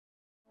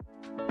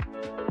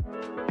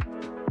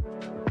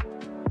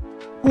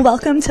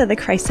Welcome to the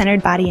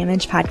Christ-Centered Body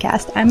Image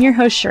Podcast. I'm your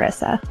host,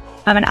 Sharissa.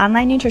 I'm an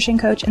online nutrition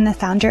coach and the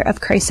founder of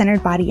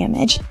Christ-Centered Body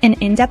Image, an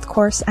in-depth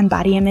course on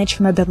body image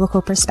from a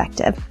biblical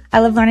perspective. I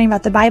love learning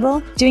about the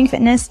Bible, doing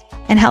fitness,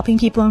 and helping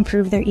people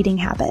improve their eating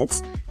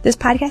habits. This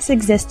podcast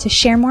exists to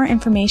share more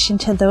information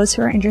to those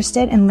who are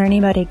interested in learning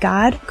about a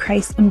God,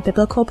 Christ, and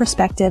biblical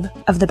perspective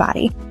of the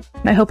body.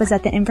 My hope is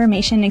that the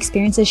information and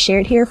experiences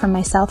shared here from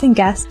myself and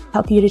guests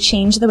help you to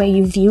change the way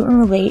you view and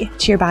relate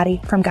to your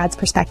body from God's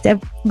perspective.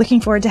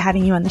 Looking forward to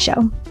having you on the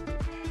show.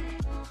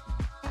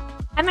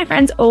 Hi, my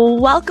friends.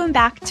 Welcome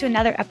back to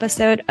another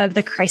episode of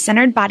the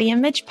Christ-Centered Body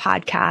Image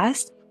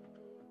Podcast.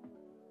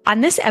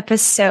 On this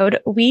episode,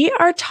 we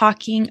are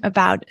talking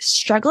about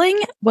struggling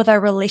with our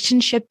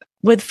relationship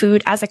with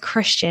food as a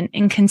Christian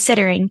and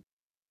considering,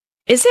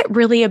 is it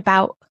really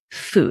about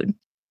food?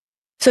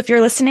 So if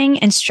you're listening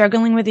and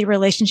struggling with your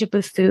relationship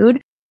with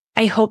food,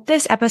 I hope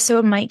this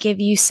episode might give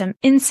you some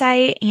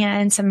insight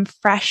and some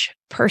fresh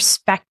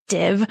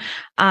perspective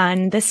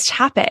on this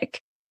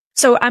topic.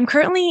 So I'm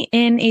currently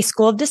in a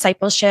school of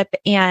discipleship,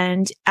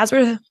 and as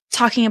we're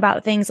talking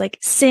about things like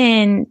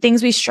sin,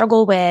 things we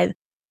struggle with,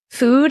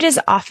 food is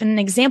often an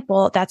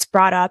example that's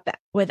brought up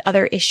with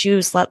other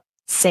issues, let's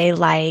say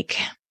like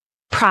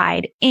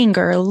pride,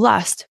 anger,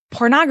 lust,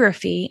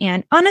 pornography.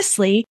 And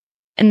honestly,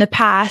 in the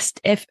past,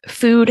 if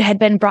food had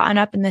been brought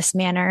up in this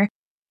manner,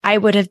 I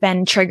would have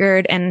been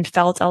triggered and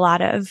felt a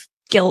lot of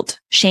guilt,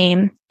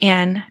 shame,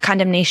 and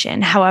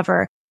condemnation.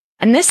 However,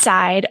 on this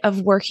side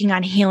of working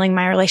on healing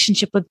my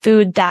relationship with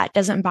food, that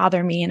doesn't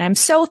bother me. And I'm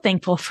so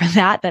thankful for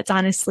that. That's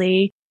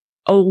honestly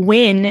a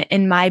win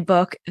in my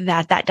book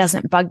that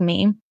doesn't bug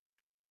me.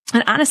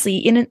 And honestly,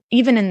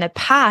 even in the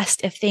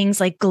past, if things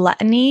like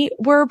gluttony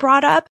were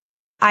brought up,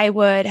 I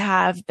would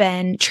have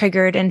been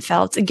triggered and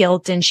felt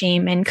guilt and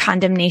shame and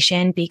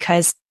condemnation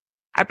because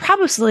I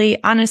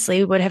probably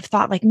honestly would have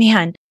thought like,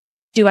 man,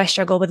 do I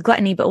struggle with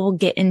gluttony? But we'll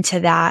get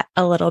into that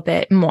a little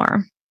bit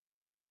more.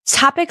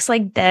 Topics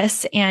like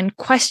this and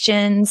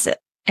questions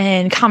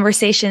and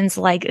conversations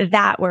like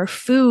that, where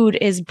food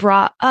is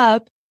brought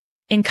up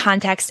in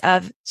context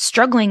of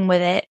struggling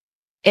with it,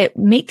 it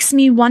makes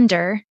me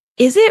wonder,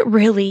 is it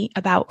really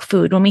about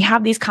food? When we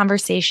have these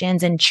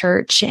conversations in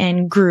church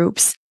and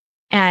groups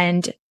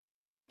and,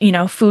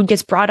 food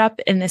gets brought up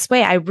in this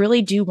way, I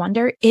really do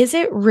wonder, is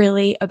it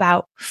really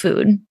about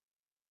food?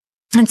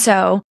 And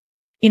so,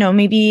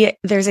 maybe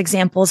there's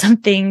examples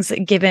of things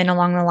given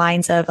along the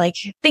lines of like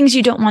things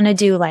you don't want to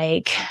do,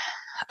 like,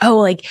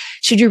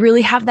 should you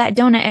really have that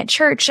donut at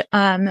church?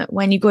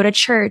 When you go to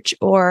church,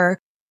 or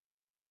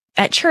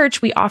at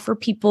church, we offer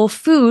people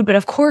food, but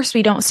of course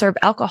we don't serve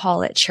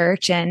alcohol at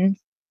church. And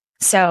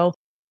so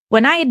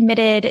when I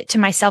admitted to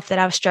myself that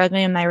I was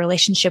struggling in my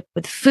relationship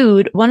with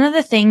food, one of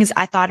the things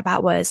I thought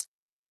about was,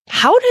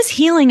 how does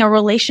healing a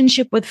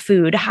relationship with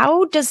food,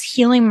 how does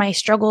healing my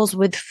struggles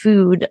with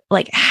food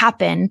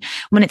happen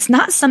when it's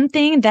not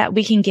something that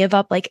we can give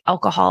up like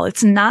alcohol?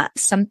 It's not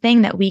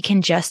something that we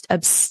can just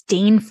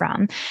abstain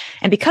from.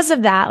 And because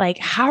of that,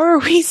 how are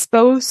we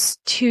supposed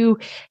to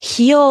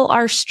heal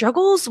our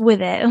struggles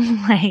with it?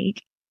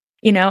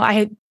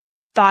 I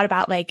thought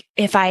about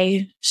if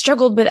I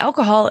struggled with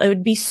alcohol, it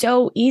would be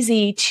so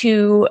easy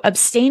to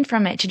abstain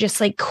from it, to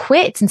just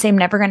quit and say, I'm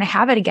never going to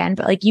have it again.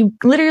 But you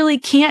literally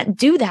can't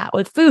do that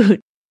with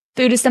food.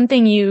 Food is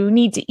something you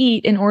need to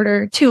eat in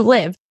order to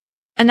live.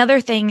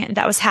 Another thing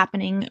that was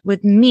happening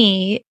with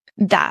me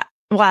that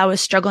while I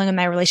was struggling in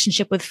my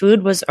relationship with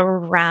food was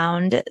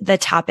around the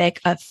topic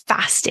of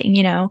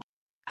fasting.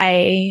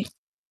 I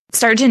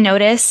started to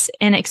notice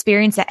and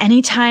experience that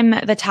anytime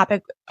the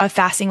topic of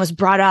fasting was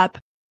brought up,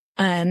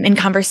 in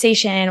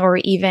conversation, or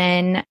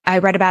even I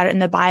read about it in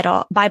the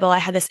Bible, I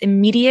had this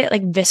immediate,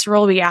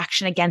 visceral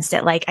reaction against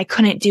it. I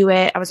couldn't do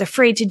it. I was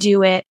afraid to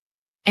do it.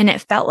 And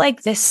it felt like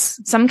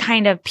some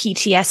kind of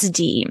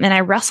PTSD. And I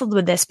wrestled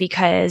with this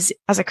because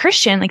as a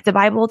Christian, the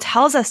Bible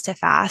tells us to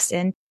fast,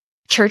 and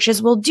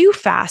churches will do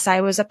fast. I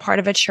was a part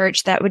of a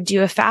church that would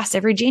do a fast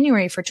every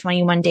January for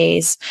 21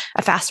 days,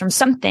 a fast from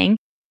something.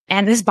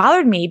 And this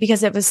bothered me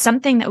because it was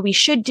something that we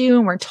should do,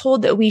 and we're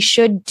told that we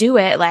should do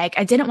it.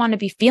 I didn't want to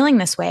be feeling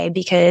this way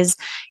because,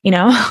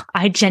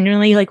 I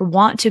genuinely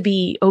want to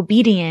be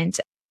obedient.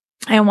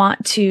 I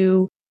want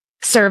to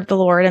serve the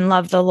Lord and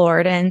love the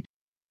Lord. And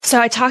so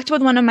I talked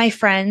with one of my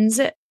friends'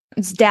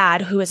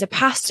 dad, who is a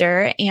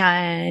pastor,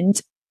 and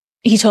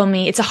he told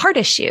me it's a heart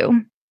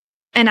issue.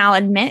 And I'll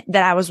admit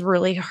that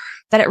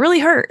it really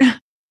hurt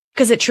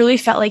because it truly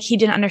felt like he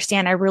didn't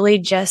understand. I really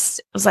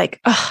just was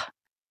ugh.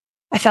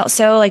 I felt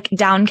so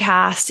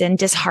downcast and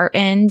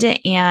disheartened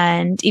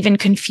and even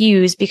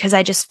confused because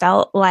I just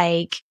felt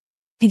like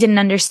he didn't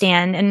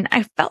understand. And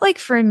I felt like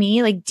for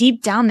me,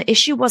 deep down, the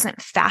issue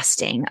wasn't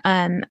fasting.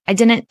 I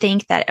didn't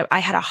think that I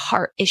had a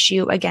heart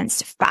issue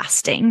against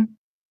fasting.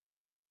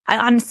 I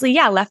honestly,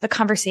 left the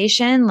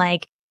conversation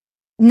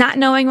not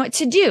knowing what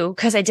to do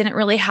because I didn't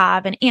really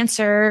have an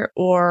answer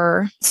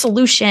or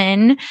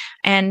solution.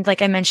 And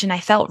like I mentioned,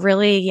 I felt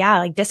really,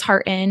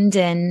 disheartened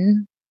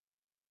and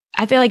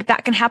I feel like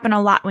that can happen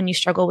a lot when you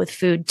struggle with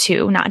food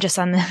too, not just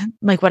on the,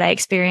 like what I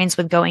experienced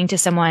with going to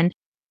someone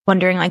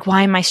wondering like,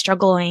 why am I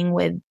struggling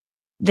with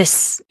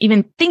this,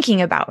 even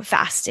thinking about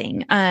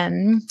fasting?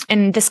 And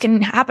this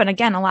can happen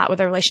again a lot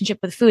with our relationship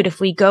with food. If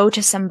we go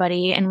to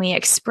somebody and we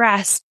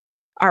express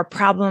our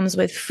problems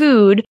with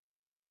food,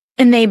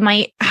 and they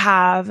might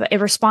have a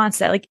response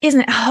that like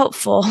isn't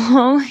helpful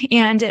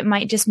and it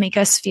might just make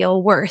us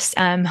feel worse.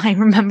 I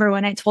remember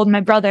when I told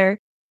my brother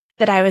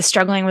that I was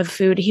struggling with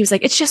food, he was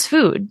like, it's just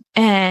food.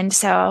 And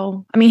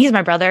so, I mean, he's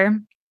my brother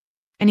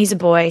and he's a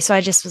boy. So I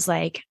just was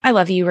like, I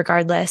love you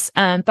regardless.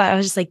 But I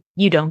was just like,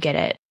 you don't get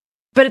it.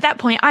 But at that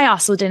point, I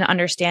also didn't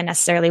understand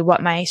necessarily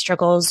what my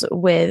struggles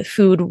with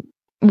food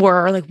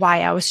were, or like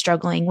why I was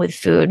struggling with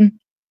food.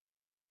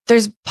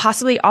 There's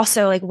possibly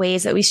also like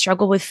ways that we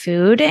struggle with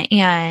food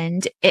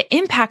and it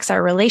impacts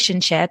our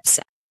relationships.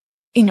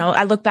 You know,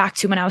 I look back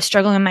to when I was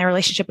struggling in my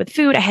relationship with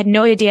food. I had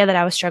no idea that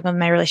I was struggling in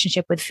my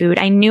relationship with food.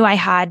 I knew I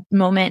had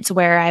moments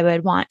where I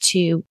would want to,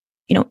 you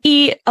know,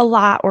 eat a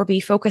lot or be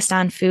focused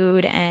on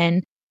food.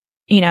 And,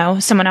 you know,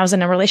 someone I was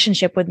in a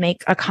relationship would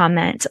make a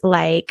comment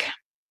like,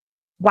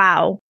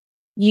 wow,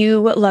 you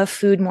love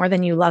food more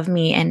than you love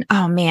me. And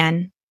oh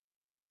man,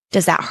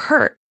 does that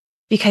hurt?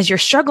 Because you're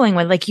struggling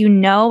with like, you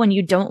know, and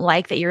you don't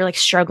like that you're like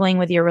struggling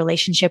with your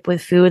relationship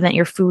with food, that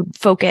you're food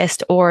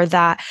focused, or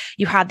that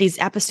you have these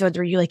episodes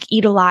where you like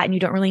eat a lot and you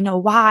don't really know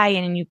why.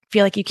 And you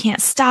feel like you can't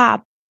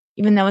stop,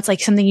 even though it's like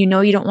something, you know,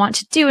 you don't want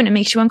to do and it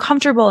makes you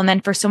uncomfortable. And then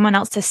for someone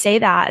else to say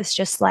that, it's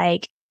just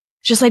like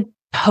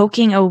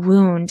poking a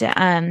wound.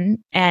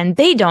 And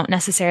they don't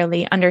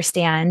necessarily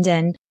understand.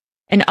 And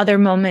in other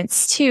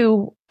moments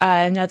too,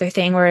 another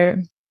thing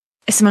where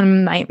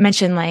someone might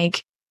mention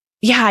like,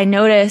 yeah, I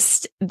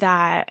noticed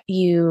that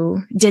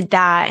you did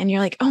that. And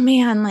you're like, oh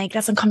man, like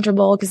that's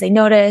uncomfortable because they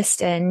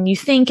noticed. And you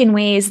think in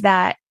ways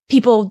that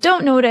people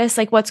don't notice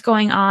like what's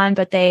going on,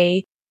 but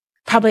they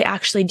probably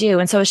actually do.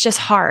 And so it's just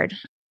hard.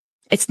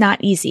 It's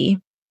not easy.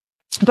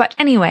 But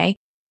anyway,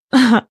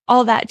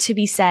 all that to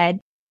be said,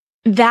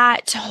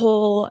 that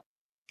whole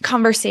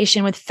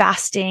conversation with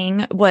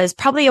fasting was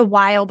probably a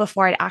while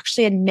before I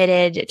actually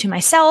admitted to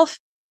myself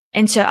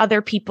and to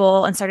other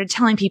people and started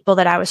telling people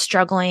that I was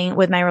struggling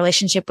with my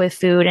relationship with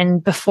food,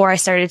 and before I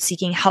started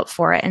seeking help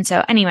for it. And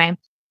so anyway,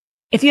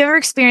 if you ever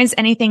experienced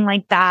anything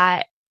like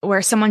that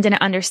where someone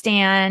didn't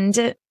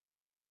understand,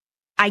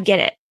 I get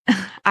it.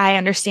 I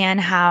understand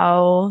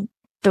how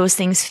those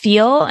things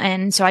feel.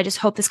 And so I just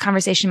hope this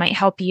conversation might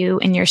help you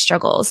in your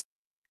struggles.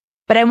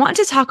 But I want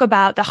to talk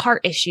about the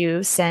heart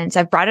issue since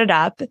I've brought it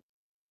up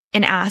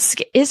and ask,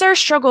 is our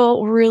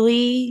struggle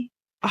really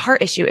a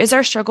heart issue? Is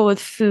our struggle with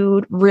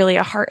food really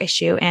a heart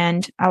issue?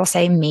 And I will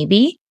say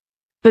maybe,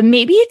 but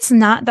maybe it's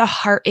not the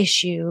heart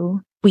issue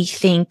we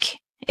think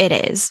it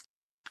is,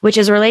 which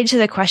is related to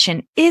the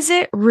question, is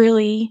it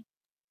really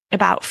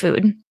about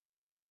food?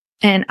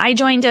 And I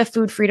joined a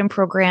food freedom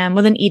program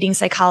with an eating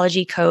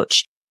psychology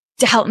coach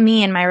to help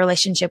me in my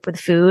relationship with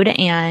food.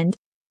 And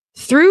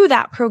through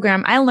that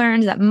program, I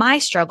learned that my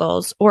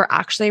struggles were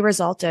actually a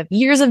result of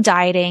years of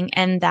dieting,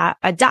 and that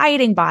a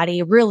dieting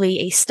body, really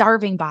a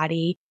starving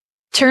body,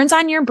 turns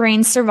on your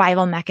brain's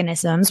survival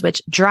mechanisms,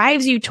 which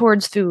drives you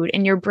towards food,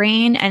 and your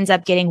brain ends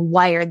up getting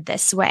wired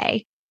this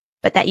way.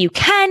 But that you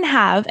can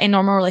have a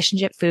normal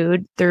relationship with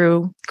food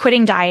through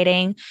quitting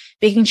dieting,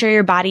 making sure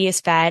your body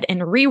is fed,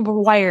 and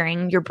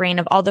rewiring your brain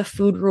of all the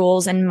food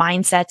rules and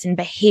mindsets and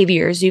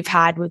behaviors you've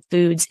had with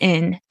foods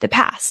in the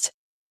past.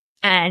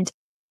 And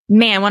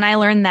man, when I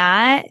learned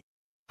that,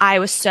 I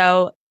was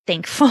so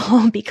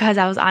thankful because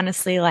I was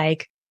honestly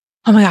like,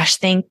 oh my gosh,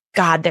 thank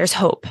God there's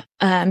hope.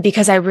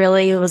 Because I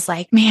really was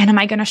like, man, am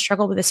I going to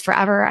struggle with this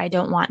forever? I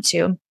don't want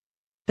to.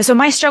 But so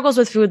my struggles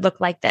with food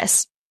look like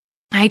this.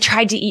 I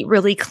tried to eat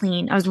really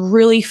clean. I was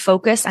really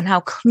focused on how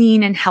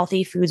clean and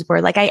healthy foods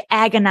were. Like I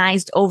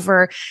agonized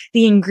over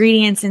the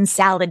ingredients in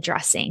salad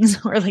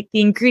dressings or like the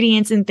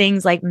ingredients in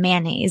things like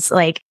mayonnaise,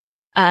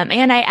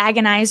 and I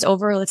agonized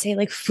over, let's say,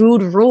 like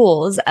food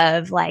rules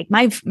of like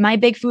my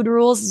big food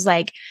rules is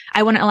like,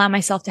 I wouldn't allow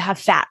myself to have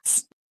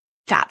fats.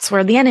 Fats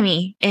were the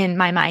enemy in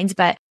my mind,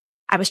 but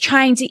I was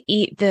trying to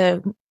eat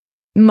the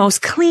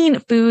most clean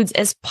foods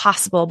as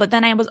possible. But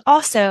then I was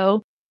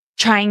also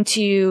trying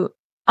to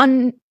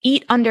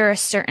eat under a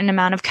certain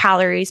amount of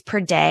calories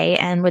per day.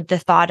 And with the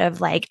thought of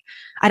like,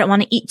 I don't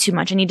want to eat too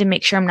much. I need to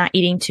make sure I'm not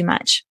eating too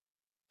much.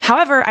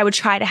 However, I would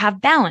try to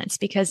have balance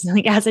because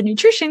like as a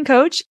nutrition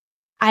coach,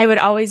 I would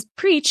always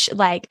preach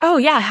like, oh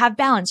yeah, have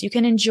balance. You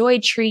can enjoy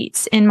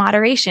treats in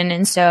moderation.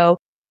 And so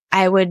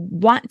I would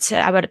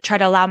try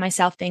to allow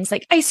myself things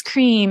like ice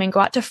cream and go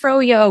out to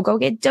Froyo, go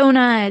get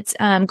donuts,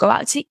 go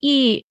out to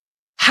eat.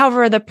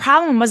 However, the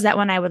problem was that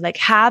when I would like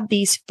have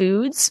these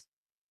foods,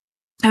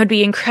 I would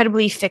be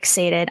incredibly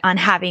fixated on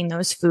having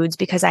those foods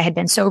because I had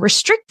been so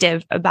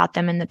restrictive about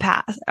them in the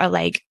past, or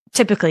like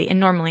typically and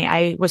normally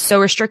I was so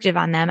restrictive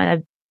on them, and I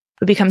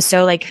would become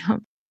so like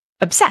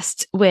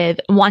obsessed with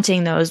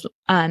wanting those,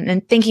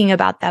 and thinking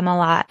about them a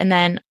lot, and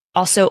then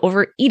also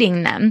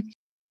overeating them.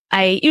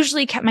 I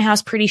usually kept my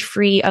house pretty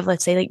free of,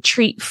 let's say, like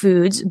treat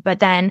foods, but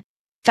then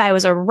if I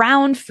was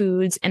around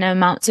foods and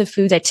amounts of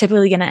foods I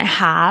typically didn't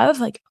have,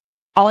 like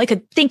all I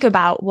could think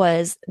about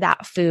was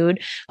that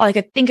food. All I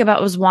could think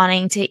about was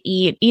wanting to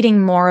eat,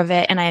 eating more of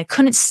it, and I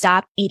couldn't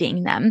stop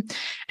eating them.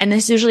 And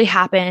this usually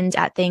happened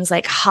at things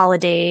like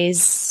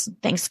holidays,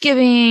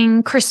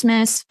 Thanksgiving,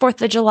 Christmas,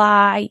 4th of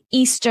July,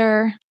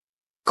 Easter,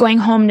 going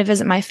home to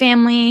visit my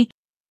family,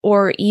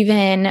 or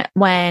even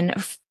when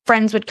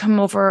friends would come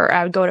over, or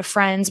I would go to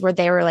friends where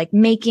they were like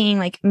making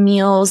like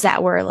meals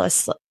that were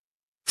less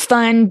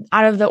fun,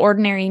 out of the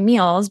ordinary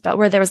meals, but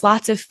where there was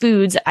lots of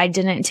foods I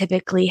didn't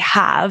typically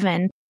have.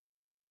 And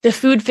the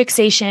food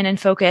fixation and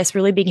focus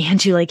really began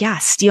to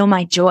steal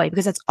my joy,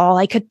 because that's all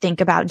I could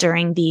think about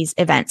during these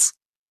events.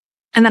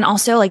 And then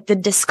also like the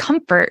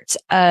discomfort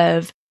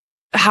of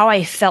how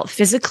I felt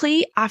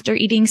physically after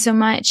eating so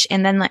much.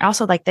 And then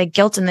also the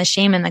guilt and the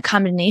shame and the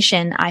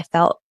combination I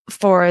felt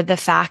for the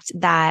fact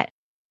that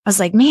I was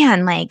like,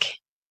 man,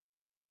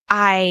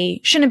 I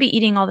shouldn't be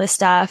eating all this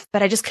stuff,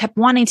 but I just kept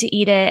wanting to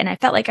eat it. And I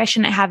felt like I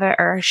shouldn't have it,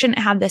 or shouldn't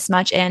have this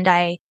much. And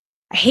I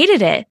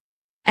hated it.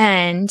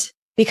 And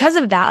because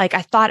of that,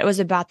 I thought it was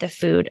about the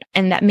food,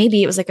 and that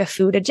maybe it was like a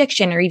food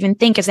addiction, or even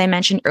think, as I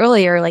mentioned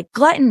earlier, like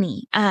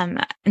gluttony.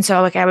 And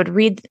so I would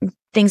read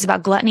things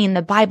about gluttony in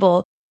the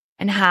Bible,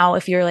 and how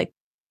if you're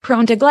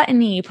prone to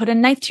gluttony, you put a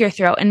knife to your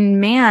throat. And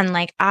man,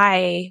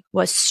 I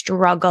was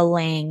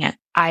struggling.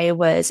 I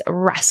was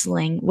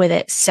wrestling with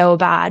it so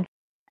bad.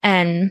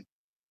 And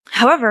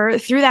however,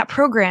 through that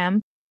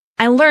program,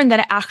 I learned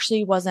that it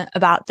actually wasn't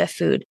about the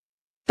food.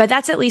 But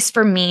that's at least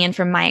for me and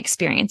from my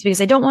experience,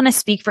 because I don't want to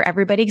speak for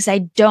everybody, because I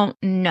don't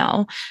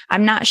know.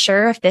 I'm not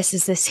sure if this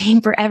is the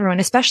same for everyone,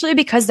 especially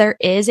because there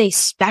is a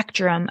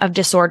spectrum of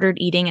disordered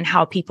eating and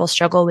how people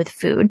struggle with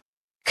food.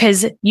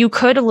 Because you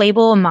could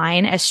label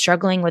mine as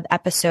struggling with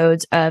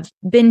episodes of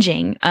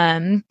binging.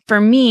 For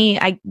me,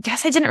 I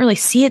guess I didn't really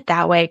see it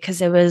that way,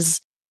 because it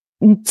was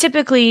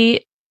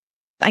typically,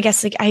 I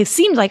guess I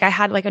seemed like I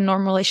had a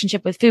normal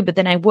relationship with food, but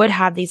then I would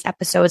have these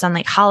episodes on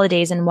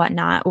holidays and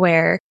whatnot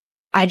where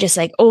I just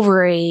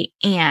overate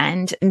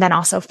and then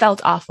also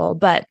felt awful.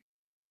 But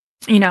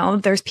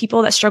there's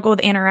people that struggle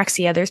with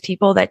anorexia. There's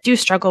people that do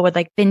struggle with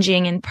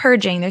binging and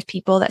purging. There's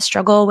people that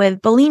struggle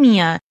with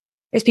bulimia.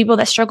 There's people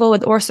that struggle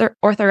with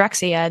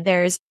orthorexia.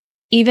 There's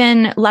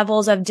even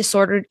levels of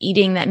disordered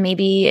eating that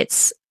maybe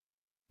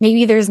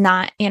there's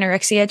not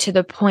anorexia to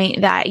the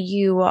point that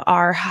you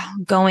are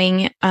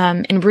going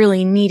and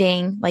really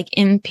needing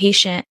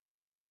inpatient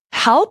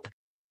help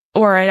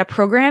or at a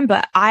program.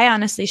 But I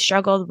honestly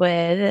struggled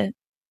with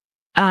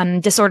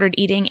disordered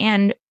eating,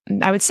 and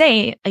I would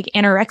say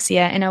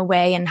anorexia in a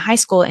way in high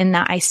school, in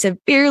that I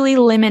severely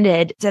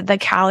limited the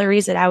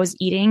calories that I was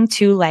eating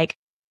to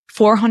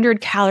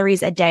 400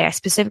 calories a day. I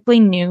specifically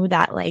knew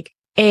that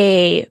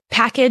a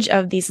package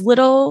of these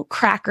little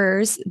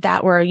crackers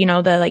that were,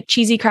 the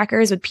cheesy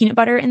crackers with peanut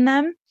butter in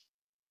them,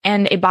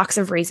 and a box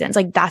of raisins.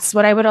 That's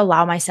what I would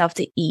allow myself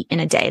to eat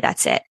in a day.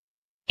 That's it.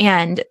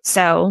 And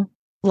so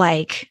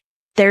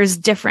there's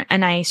different,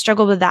 and I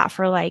struggled with that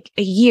for a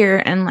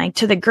year, and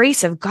to the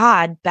grace of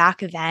God back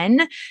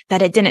then,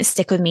 that it didn't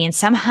stick with me. And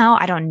somehow,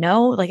 I don't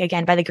know,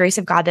 again, by the grace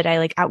of God, that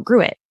I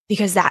outgrew it,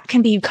 because that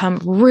can become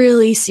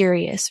really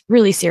serious,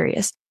 really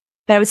serious.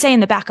 But I would say in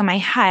the back of my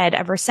head,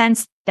 ever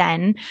since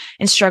then,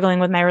 and struggling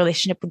with my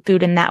relationship with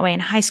food in that way in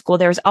high school,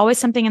 there was always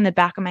something in the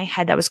back of my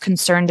head that was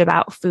concerned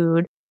about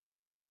food.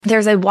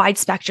 There's a wide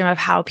spectrum of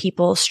how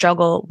people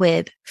struggle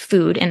with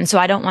food. And so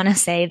I don't want to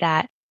say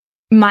that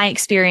my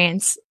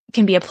experience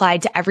can be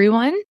applied to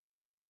everyone,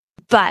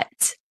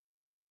 but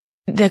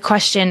the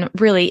question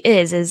really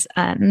is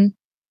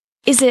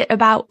it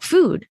about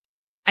food?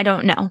 I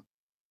don't know.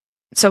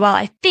 So while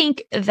I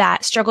think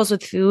that struggles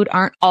with food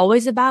aren't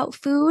always about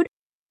food,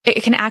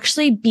 it can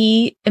actually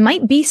be, it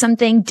might be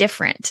something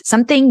different,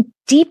 something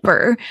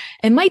deeper.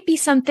 It might be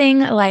something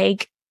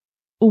like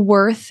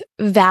worth,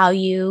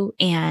 value,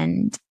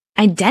 and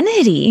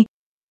identity.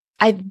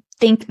 I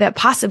think that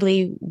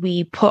possibly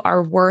we put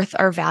our worth,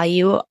 our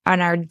value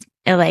on our,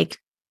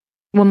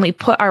 when we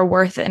put our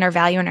worth and our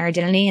value and our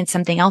identity in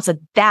something else,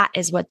 that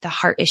is what the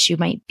heart issue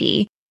might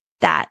be.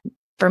 That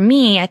for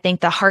me, I think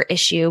the heart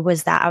issue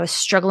was that I was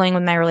struggling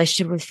with my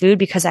relationship with food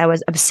because I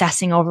was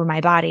obsessing over my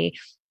body.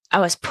 I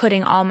was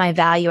putting all my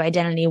value,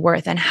 identity,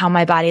 worth on how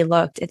my body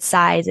looked, its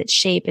size, its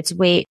shape, its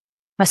weight,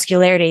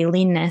 muscularity,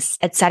 leanness,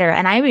 etc.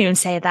 And I would even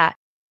say that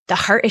the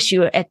heart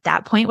issue at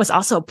that point was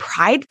also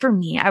pride for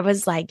me. I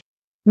was like,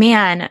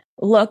 man,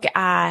 look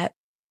at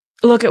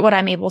what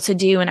I'm able to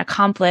do and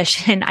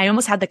accomplish. And I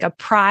almost had a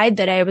pride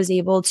that I was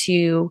able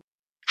to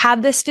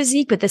have this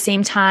physique, but at the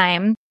same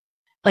time,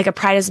 a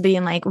pride is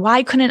being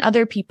why couldn't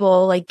other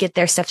people get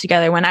their stuff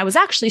together when I was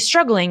actually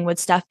struggling with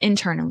stuff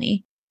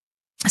internally?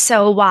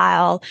 So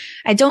while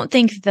I don't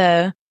think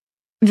the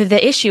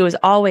issue is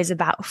always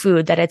about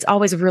food, that it's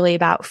always really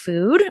about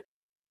food,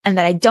 and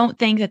that I don't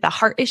think that the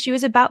heart issue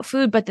is about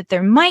food, but that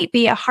there might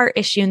be a heart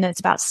issue and that's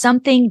about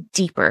something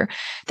deeper,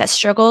 that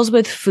struggles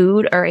with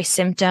food or a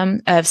symptom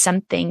of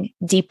something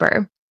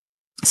deeper.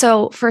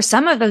 So for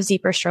some of those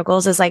deeper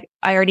struggles, as I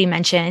already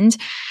mentioned,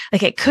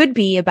 it could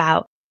be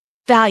about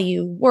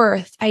value,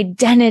 worth,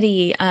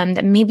 identity,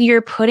 that maybe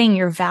you're putting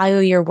your value,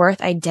 your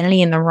worth,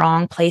 identity in the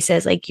wrong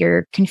places. Like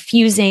you're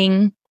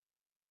confusing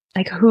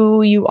like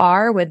who you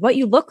are with what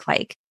you look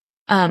like,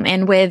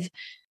 and with,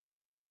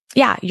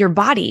 your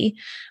body.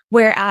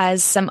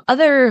 Whereas some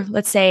other,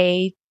 let's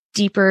say,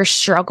 deeper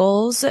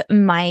struggles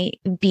might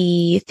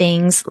be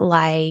things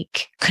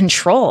like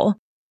controlling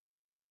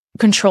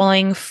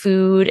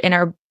food in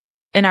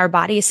our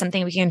body is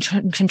something we can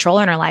control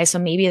in our lives. So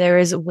maybe there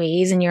is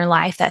ways in your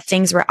life that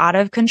things were out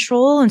of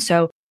control. And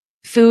so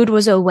food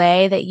was a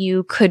way that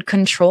you could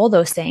control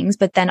those things.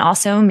 But then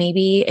also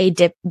maybe a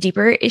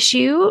deeper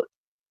issue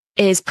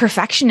is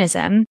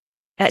perfectionism,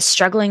 that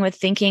struggling with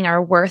thinking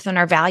our worth and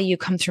our value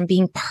comes from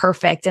being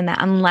perfect. And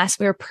that unless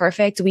we're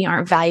perfect, we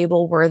aren't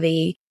valuable,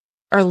 worthy,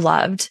 or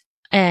loved.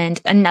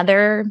 And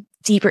another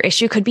deeper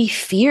issue could be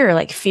fear,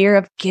 like fear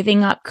of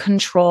giving up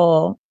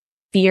control,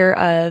 fear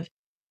of,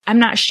 I'm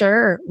not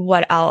sure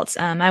what else.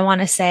 I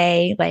want to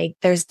say like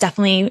there's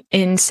definitely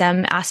in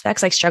some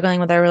aspects like struggling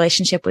with our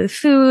relationship with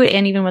food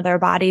and even with our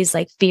bodies,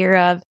 like fear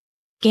of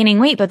gaining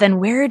weight. But then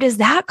where does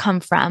that come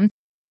from?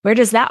 Where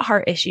does that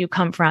heart issue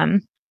come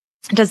from?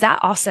 Does that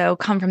also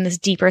come from this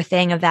deeper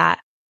thing of that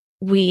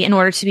in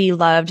order to be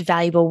loved,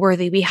 valuable,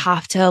 worthy, we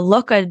have to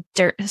look a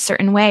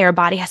certain way. Our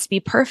body has to be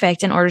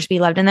perfect in order to be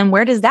loved. And then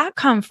where does that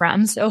come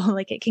from? So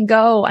like it can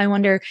go, I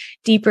wonder,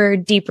 deeper,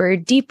 deeper,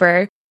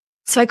 deeper.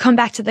 So I come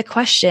back to the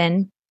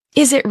question,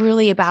 is it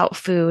really about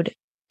food?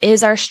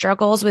 Is our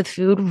struggles with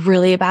food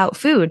really about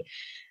food?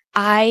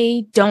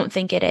 I don't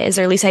think it is,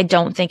 or at least I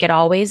don't think it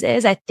always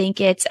is. I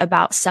think it's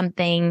about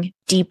something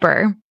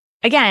deeper.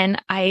 Again,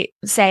 I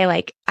say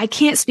like, I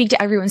can't speak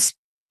to everyone's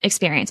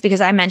experience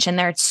because I mentioned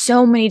there are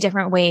so many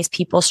different ways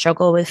people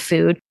struggle with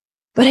food,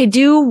 but I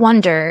do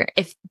wonder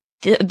if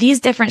these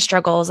different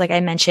struggles, like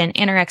I mentioned,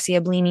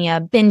 anorexia,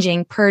 bulimia,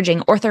 binging,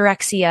 purging,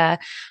 orthorexia,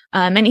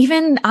 and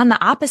even on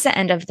the opposite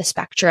end of the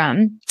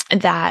spectrum,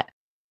 that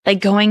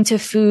like going to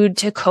food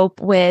to cope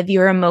with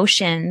your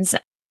emotions,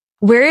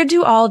 where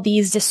do all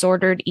these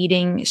disordered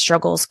eating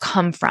struggles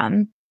come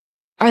from?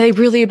 Are they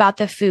really about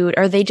the food?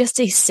 Are they just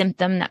a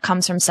symptom that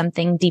comes from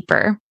something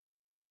deeper?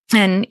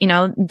 And,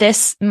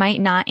 this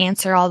might not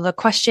answer all the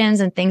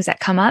questions and things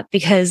that come up,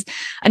 because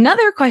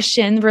another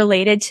question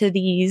related to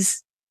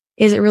these,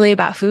 is it really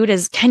about food,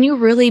 is can you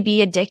really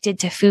be addicted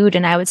to food?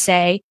 And I would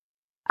say,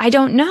 I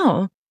don't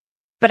know.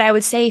 But I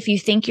would say if you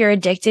think you're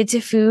addicted to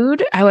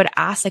food, I would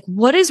ask, like,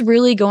 what is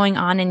really going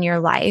on in your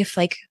life?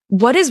 Like,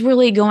 what is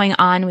really going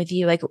on with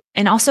you? Like,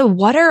 and also,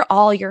 what are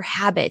all your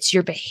habits,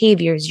 your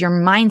behaviors, your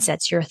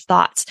mindsets, your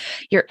thoughts,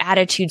 your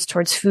attitudes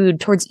towards food,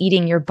 towards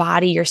eating, your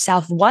body,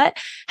 yourself? What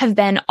has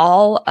been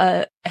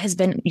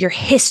your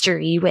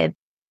history with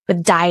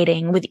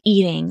dieting, with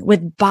eating,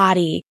 with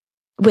body,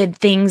 with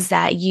things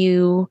that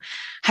you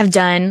have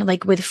done,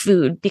 like with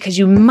food, because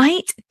you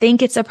might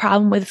think it's a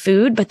problem with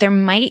food, but there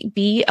might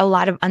be a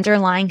lot of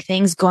underlying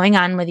things going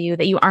on with you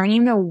that you aren't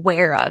even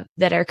aware of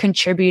that are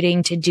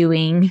contributing to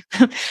doing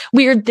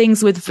weird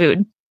things with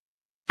food.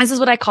 This is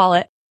what I call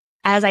it.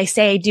 As I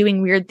say,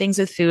 doing weird things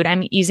with food,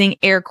 I'm using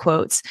air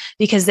quotes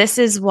because this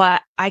is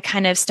what I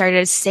kind of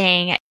started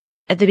saying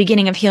at the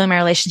beginning of healing my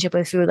relationship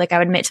with food. Like I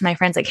would admit to my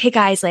friends, like, hey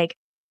guys, like,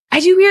 I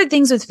do weird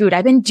things with food.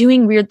 I've been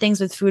doing weird things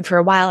with food for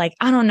a while. Like,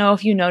 I don't know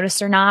if you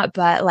noticed or not,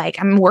 but like,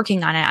 I'm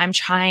working on it. I'm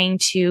trying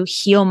to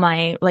heal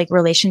my like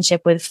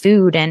relationship with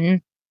food.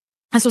 And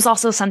this was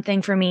also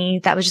something for me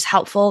that was just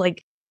helpful.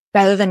 Like,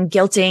 rather than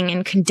guilting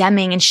and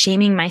condemning and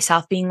shaming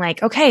myself, being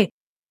like, okay,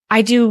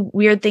 I do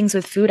weird things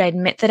with food. I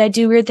admit that I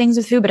do weird things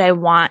with food, but I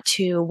want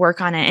to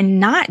work on it and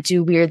not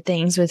do weird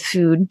things with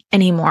food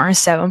anymore.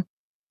 So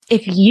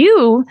if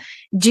you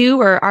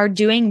do or are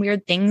doing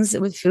weird things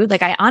with food,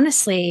 like I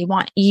honestly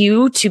want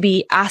you to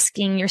be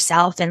asking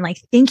yourself and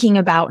like thinking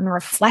about and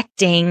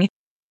reflecting,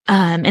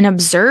 and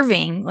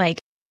observing,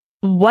 like,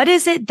 what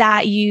is it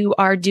that you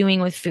are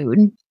doing with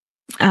food?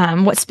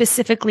 What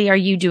specifically are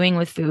you doing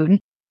with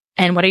food?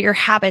 And what are your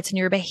habits and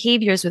your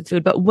behaviors with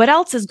food? But what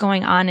else is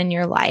going on in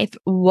your life?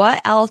 What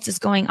else is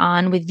going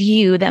on with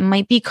you that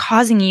might be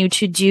causing you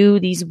to do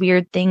these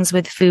weird things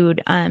with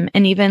food? And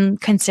even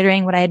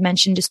considering what I had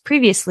mentioned just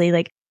previously,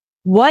 like,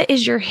 what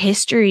is your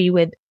history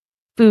with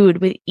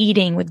food, with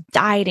eating, with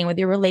dieting, with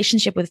your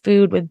relationship with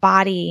food, with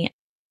body?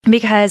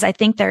 Because I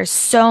think there's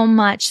so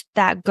much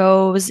that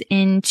goes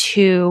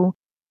into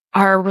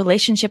our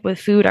relationship with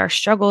food, our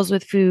struggles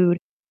with food,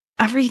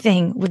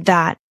 everything with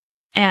that.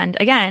 And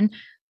again,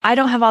 I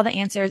don't have all the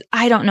answers.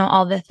 I don't know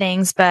all the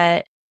things,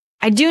 but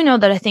I do know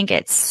that I think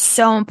it's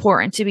so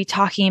important to be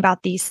talking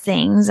about these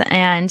things.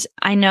 And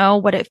I know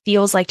what it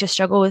feels like to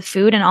struggle with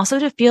food and also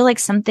to feel like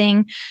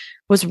something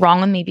was wrong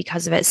with me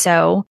because of it.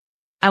 So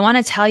I want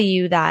to tell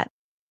you that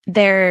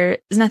there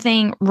is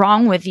nothing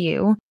wrong with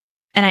you.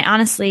 And I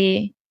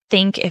honestly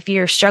think if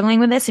you're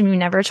struggling with this and you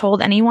never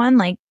told anyone,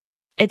 like,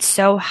 it's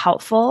so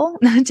helpful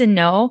to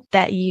know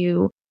that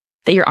you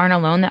aren't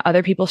alone, that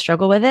other people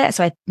struggle with it.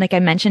 So like I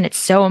mentioned, it's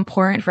so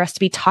important for us to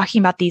be talking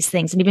about these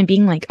things and even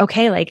being like,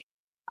 okay, like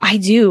I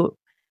do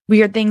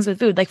weird things with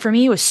food. Like for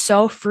me, it was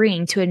so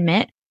freeing to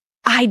admit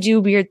I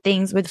do weird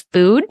things with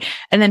food.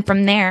 And then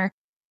from there,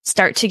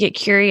 start to get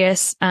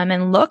curious,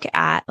 and look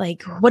at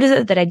like, what is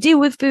it that I do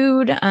with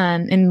food?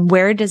 And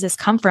where does this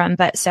come from?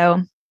 But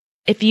so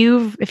if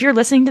you're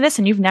listening to this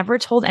and you've never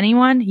told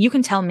anyone, you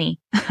can tell me.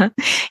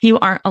 You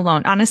aren't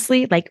alone.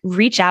 Honestly, like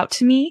reach out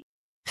to me,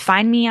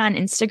 find me on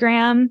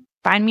Instagram,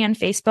 find me on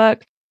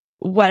Facebook,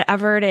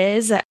 whatever it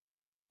is,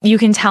 you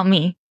can tell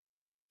me.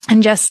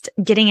 And just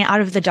getting it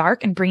out of the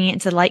dark and bringing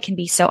it to the light can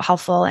be so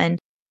helpful. And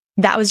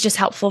that was just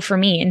helpful for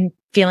me, and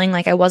feeling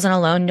like I wasn't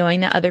alone,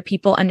 knowing that other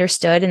people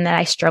understood and that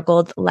I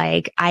struggled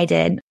like I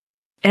did.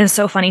 And it's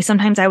so funny.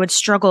 Sometimes I would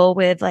struggle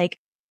with like,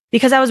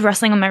 because I was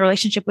wrestling with my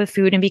relationship with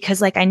food, and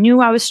because like I knew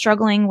I was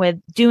struggling with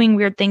doing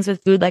weird things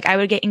with food, like I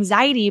would get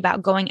anxiety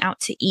about going out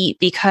to eat,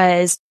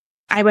 because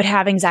I would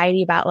have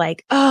anxiety about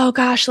like, oh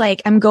gosh,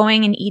 like I'm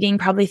going and eating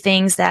probably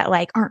things that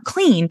like aren't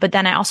clean. But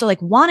then I also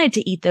like wanted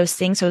to eat those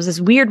things. So it was this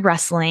weird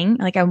wrestling.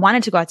 Like I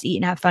wanted to go out to eat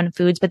and have fun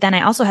foods. But then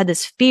I also had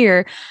this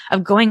fear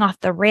of going off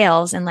the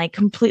rails and like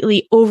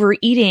completely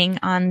overeating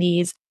on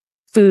these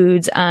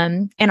foods.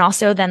 And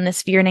also then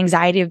this fear and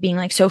anxiety of being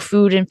like so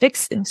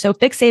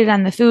fixated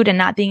on the food and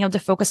not being able to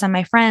focus on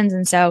my friends.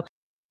 And so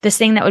this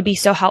thing that would be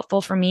so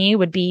helpful for me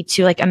would be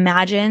to like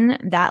imagine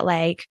that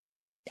like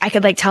I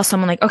could like tell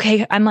someone like,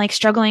 okay, I'm like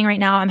struggling right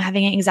now. I'm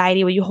having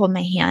anxiety. Will you hold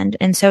my hand?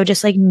 And so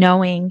just like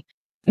knowing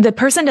the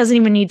person doesn't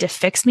even need to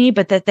fix me,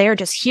 but that they're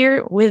just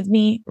here with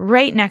me,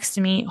 right next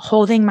to me,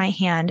 holding my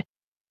hand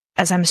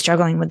as I'm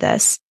struggling with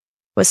this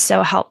was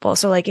so helpful.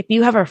 So like if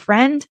you have a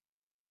friend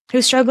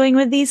who's struggling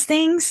with these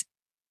things,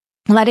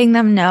 letting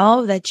them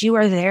know that you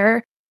are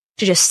there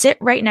to just sit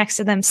right next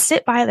to them,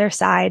 sit by their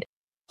side,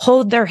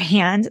 hold their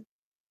hand,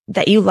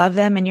 that you love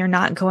them and you're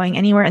not going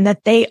anywhere, and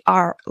that they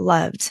are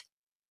loved.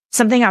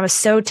 Something I was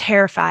so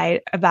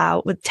terrified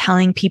about with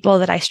telling people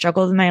that I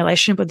struggled in my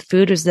relationship with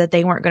food was that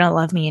they weren't going to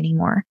love me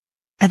anymore.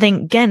 I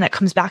think, again, that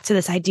comes back to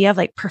this idea of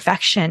like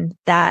perfection,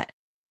 that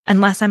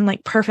unless I'm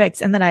like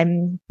perfect and that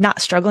I'm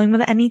not struggling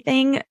with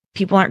anything,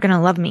 people aren't going to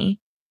love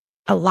me.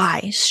 A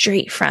lie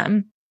straight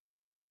from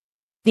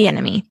the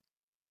enemy.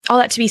 All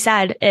that to be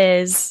said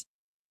is,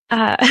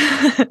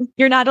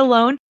 you're not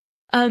alone.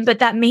 But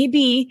that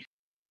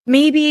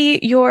maybe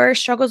your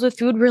struggles with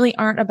food really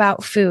aren't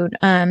about food.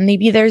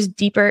 Maybe there's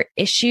deeper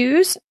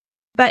issues,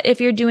 but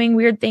if you're doing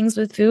weird things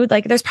with food,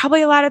 like there's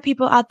probably a lot of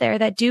people out there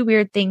that do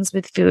weird things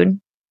with food.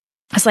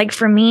 It's like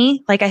for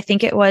me, like I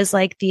think it was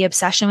like the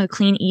obsession with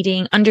clean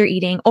eating, under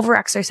eating, over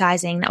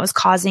exercising that was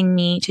causing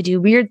me to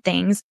do weird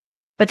things.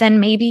 But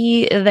then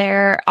maybe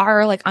there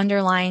are like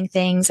underlying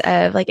things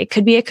of like, it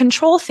could be a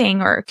control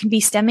thing, or it could be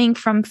stemming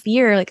from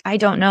fear. Like, I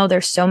don't know.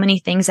 There's so many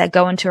things that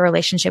go into a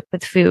relationship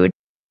with food.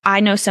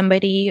 I know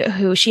somebody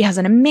who she has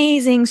an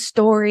amazing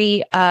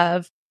story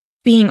of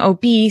being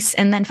obese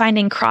and then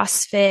finding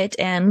CrossFit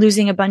and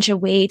losing a bunch of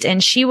weight.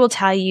 And she will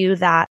tell you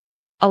that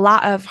a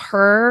lot of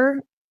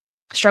her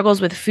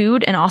struggles with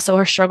food and also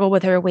her struggle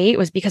with her weight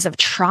was because of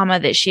trauma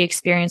that she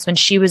experienced when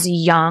she was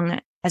young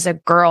as a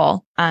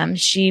girl.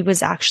 She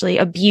was actually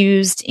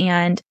abused,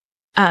 and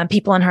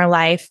people in her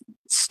life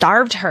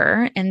starved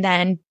her. And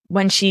then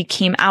when she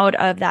came out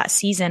of that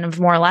season of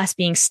more or less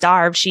being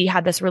starved, she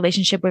had this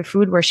relationship with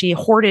food where she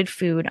hoarded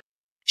food.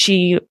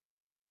 She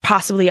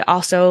possibly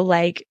also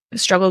like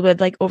struggled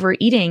with like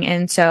overeating.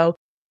 And so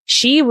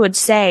she would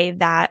say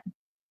that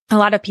a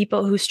lot of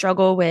people who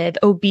struggle with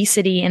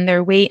obesity and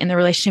their weight and their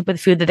relationship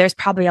with food, that there's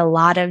probably a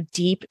lot of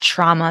deep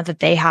trauma that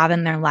they have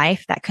in their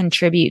life that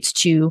contributes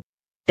to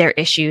their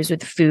issues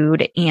with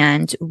food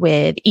and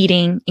with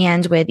eating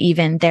and with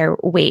even their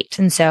weight.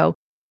 And so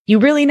you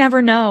really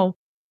never know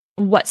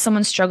what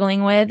someone's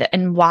struggling with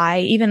and why,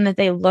 even that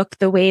they look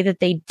the way that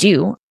they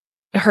do.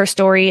 Her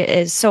story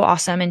is so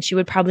awesome. And she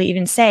would probably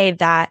even say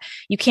that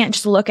you can't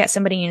just look at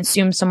somebody and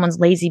assume someone's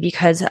lazy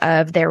because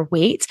of their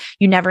weight.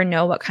 You never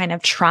know what kind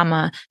of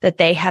trauma that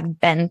they have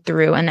been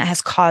through and that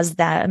has caused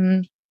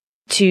them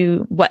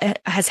to what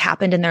has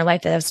happened in their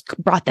life that has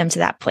brought them to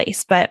that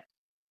place. But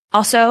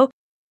also,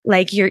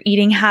 like your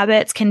eating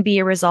habits can be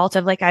a result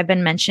of, like I've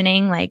been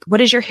mentioning, like what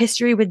is your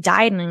history with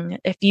dieting?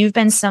 If you've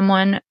been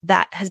someone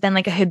that has been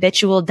like a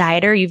habitual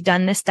dieter, you've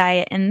done this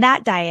diet and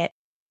that diet.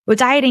 What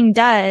dieting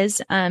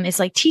does is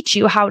like teach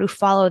you how to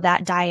follow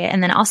that diet,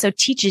 and then also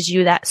teaches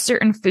you that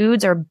certain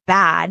foods are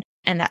bad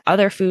and that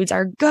other foods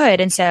are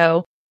good. And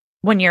so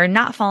when you're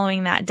not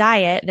following that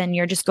diet, then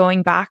you're just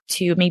going back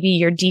to maybe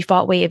your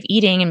default way of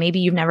eating, and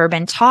maybe you've never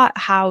been taught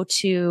how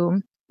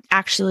to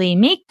actually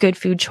make good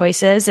food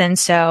choices. And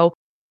so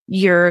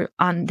you're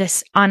on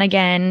this on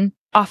again,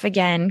 off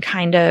again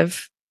kind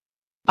of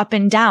up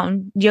and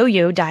down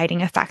yo-yo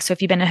dieting effect. So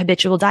if you've been a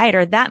habitual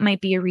dieter, that might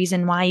be a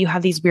reason why you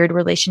have these weird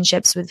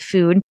relationships with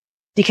food,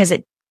 because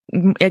it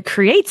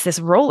creates this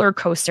roller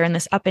coaster and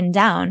this up and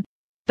down.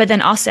 But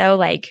then also,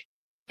 like,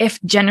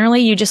 if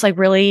generally you just like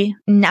really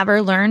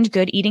never learned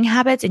good eating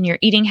habits and your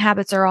eating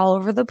habits are all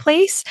over the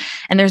place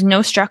and there's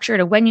no structure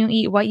to when you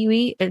eat, what you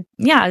eat,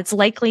 it's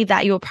likely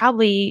that you'll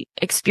probably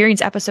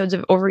experience episodes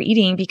of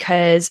overeating,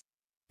 because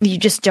you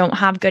just don't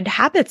have good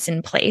habits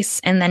in place.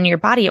 And then your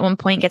body at one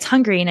point gets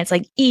hungry and it's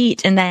like,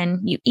 eat, and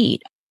then you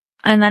eat.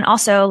 And then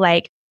also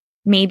like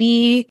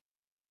maybe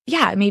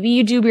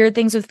you do weird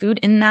things with food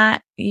in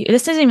that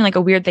this isn't even like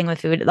a weird thing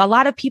with food. A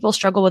lot of people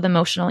struggle with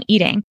emotional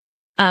eating.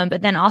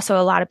 But then also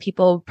a lot of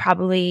people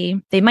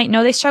they might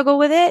know they struggle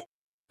with it,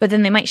 but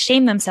then they might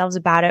shame themselves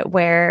about it,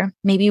 where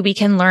maybe we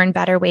can learn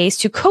better ways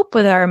to cope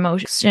with our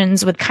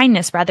emotions with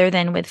kindness rather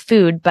than with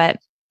food. But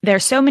there are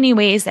so many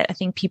ways that I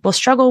think people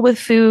struggle with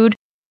food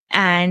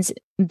and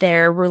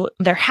their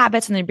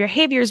habits and their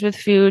behaviors with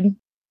food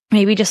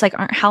maybe just like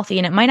aren't healthy.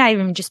 And it might not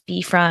even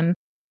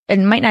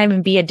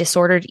be a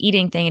disordered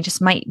eating thing. It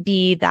just might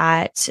be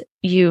that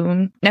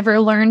you never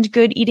learned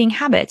good eating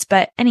habits.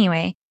 But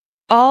anyway,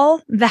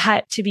 all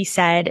that to be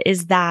said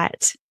is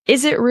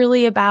it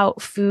really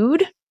about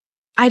food?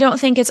 I don't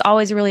think it's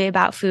always really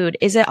about food.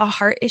 Is it a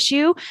heart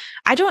issue?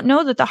 I don't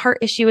know that the heart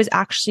issue is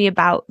actually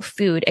about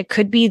food. It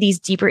could be these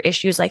deeper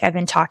issues like I've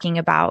been talking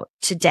about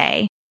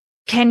today.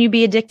 Can you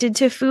be addicted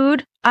to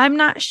food? I'm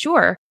not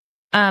sure.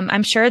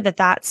 I'm sure that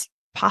that's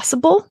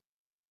possible,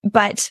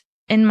 but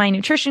in my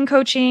nutrition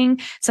coaching,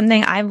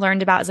 something I've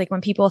learned about is like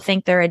when people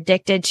think they're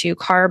addicted to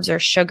carbs or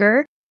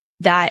sugar,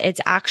 that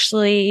it's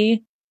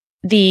actually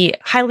the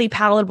highly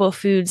palatable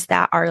foods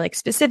that are like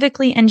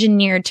specifically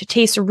engineered to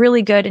taste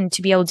really good and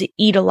to be able to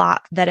eat a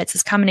lot, that it's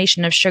this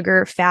combination of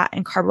sugar, fat,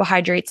 and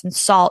carbohydrates and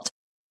salt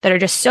that are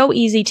just so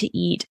easy to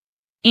eat.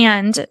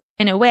 And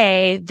in a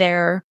way,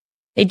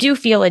 they do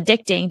feel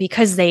addicting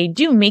because they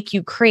do make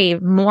you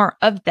crave more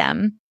of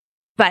them.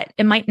 But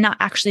it might not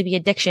actually be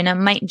addiction. It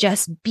might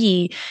just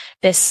be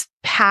this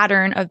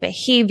pattern of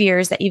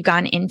behaviors that you've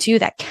gone into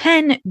that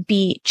can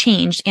be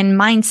changed, and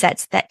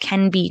mindsets that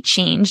can be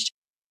changed,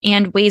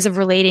 and ways of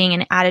relating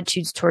and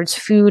attitudes towards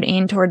food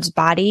and towards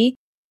body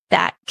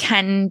that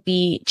can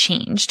be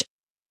changed.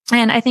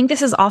 And I think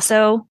this is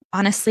also,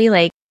 honestly,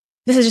 like,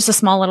 this is just a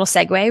small little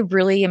segue,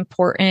 really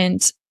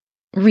important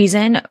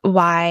reason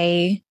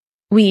why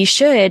we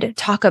should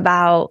talk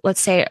about,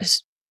 let's say,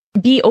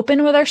 be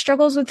open with our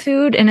struggles with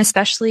food, and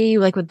especially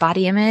like with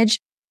body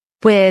image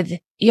with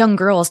young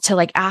girls, to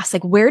like ask,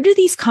 like, where do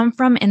these come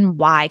from and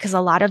why? Because a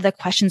lot of the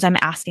questions I'm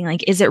asking,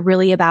 like, is it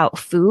really about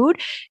food?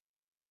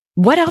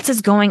 What else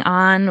is going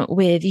on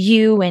with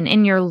you and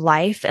in your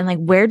life? And like,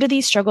 where do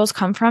these struggles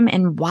come from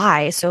and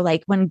why? So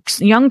like when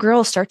young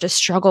girls start to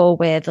struggle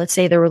with, let's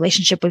say, their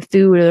relationship with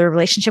food or their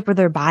relationship with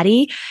their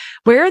body,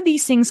 where are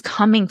these things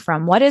coming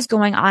from? What is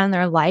going on in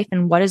their life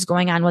and what is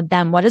going on with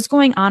them? What is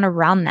going on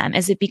around them?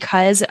 Is it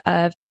because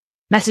of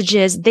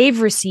messages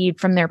they've received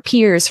from their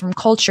peers, from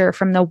culture,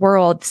 from the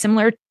world?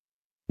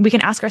 We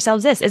can ask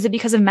ourselves this: is it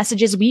because of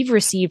messages we've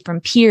received from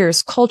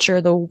peers,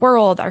 culture, the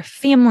world, our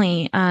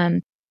family,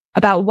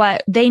 about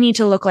what they need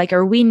to look like,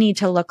 or we need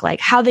to look like,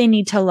 how they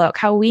need to look,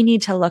 how we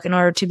need to look in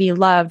order to be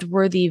loved,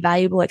 worthy,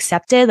 valuable,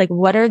 accepted? Like,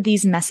 what are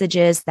these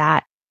messages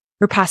that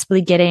we're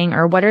possibly getting,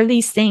 or what are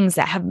these things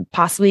that have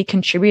possibly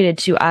contributed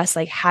to us,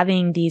 like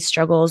having these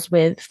struggles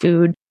with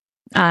food,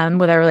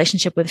 with our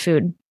relationship with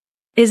food?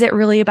 Is it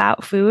really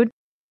about food?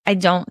 I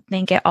don't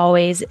think it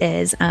always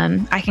is.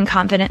 I can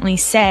confidently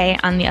say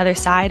on the other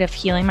side of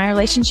healing my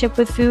relationship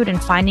with food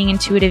and finding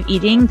intuitive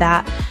eating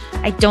that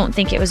I don't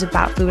think it was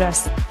about food. I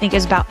think it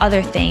was about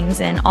other things.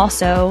 And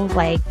also,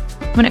 like,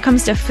 when it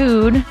comes to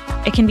food,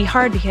 it can be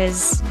hard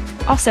because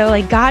also,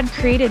 like, God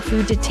created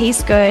food to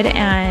taste good,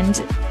 and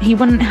He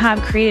wouldn't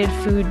have created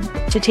food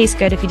to taste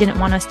good if He didn't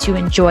want us to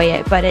enjoy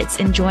it. But it's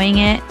enjoying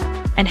it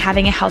and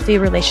having a healthy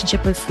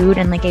relationship with food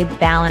in like a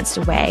balanced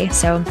way.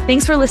 So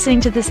thanks for listening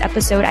to this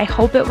episode. I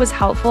hope it was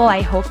helpful.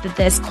 I hope that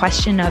this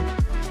question of,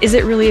 is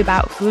it really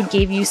about food,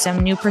 gave you some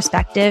new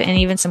perspective and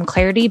even some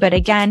clarity. But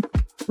again,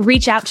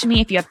 reach out to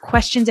me if you have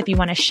questions, if you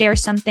want to share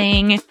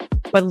something.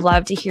 Would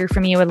love to hear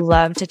from you. Would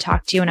love to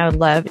talk to you, and I would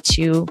love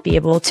to be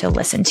able to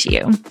listen to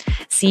you.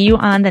 See you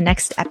on the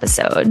next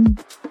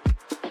episode.